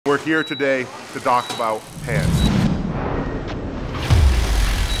We're here today to talk about pants.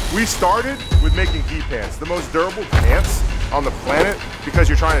 We started with making pants, the most durable pants on the planet, because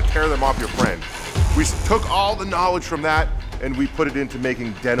you're trying to tear them off your friend. We took all the knowledge from that and we put it into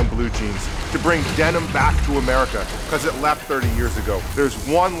making denim blue jeans to bring denim back to America, because it left 30 years ago. There's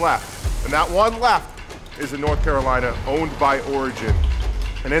one left, and that one left is in North Carolina, owned by Origin.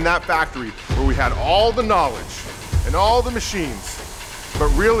 And in that factory, where we had all the knowledge and all the machines, but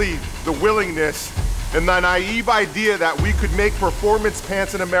really the willingness and the naive idea that we could make performance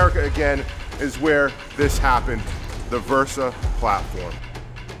pants in America again, is where this happened, the VRSA platform.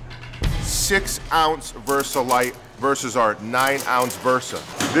 6-ounce VRSA Lite versus our 9-ounce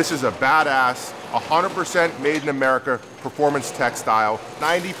VRSA. This is a badass, 100% made in America performance textile,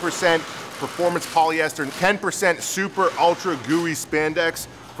 90% performance polyester, 10% super ultra gooey spandex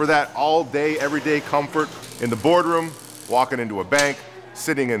for that all day, everyday comfort in the boardroom, walking into a bank,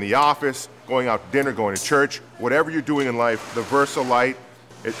 sitting in the office, going out to dinner, going to church, whatever you're doing in life, the VRSA Lite,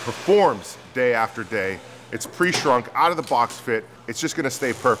 it performs day after day. It's pre-shrunk, out of the box fit. It's just gonna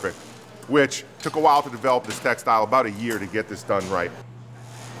stay perfect, which took a while to develop this textile, about a year to get this done right.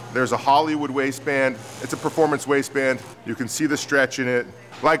 There's a Hollywood waistband. It's a performance waistband. You can see the stretch in it.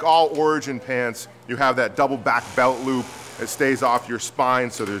 Like all Origin pants, you have that double back belt loop. It stays off your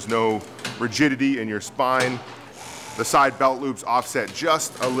spine, so there's no rigidity in your spine. The side belt loops offset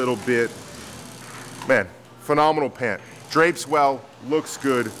just a little bit. Man, phenomenal pant. Drapes well, looks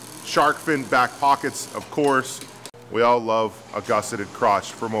good. Shark fin back pockets, of course. We all love a gusseted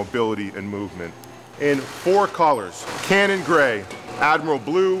crotch for mobility and movement. In 4 colors: Cannon Gray, Admiral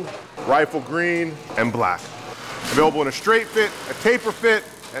Blue, Rifle Green, and Black. Available in a straight fit, a taper fit,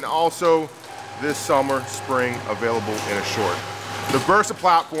 and also this summer, spring, available in a short. The VRSA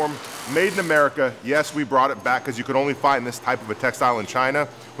platform, made in America. Yes, we brought it back because you could only find this type of a textile in China.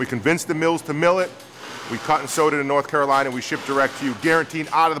 We convinced the mills to mill it. We cut and sewed it in North Carolina. We ship direct to you, guaranteed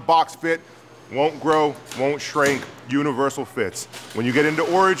out of the box fit. Won't grow, won't shrink, universal fits. When you get into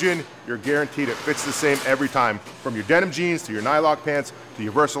Origin, you're guaranteed it fits the same every time, from your denim jeans to your nylock pants, to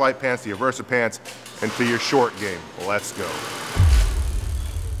your VRSA Lite pants, to your VRSA pants, and to your short game. Let's go.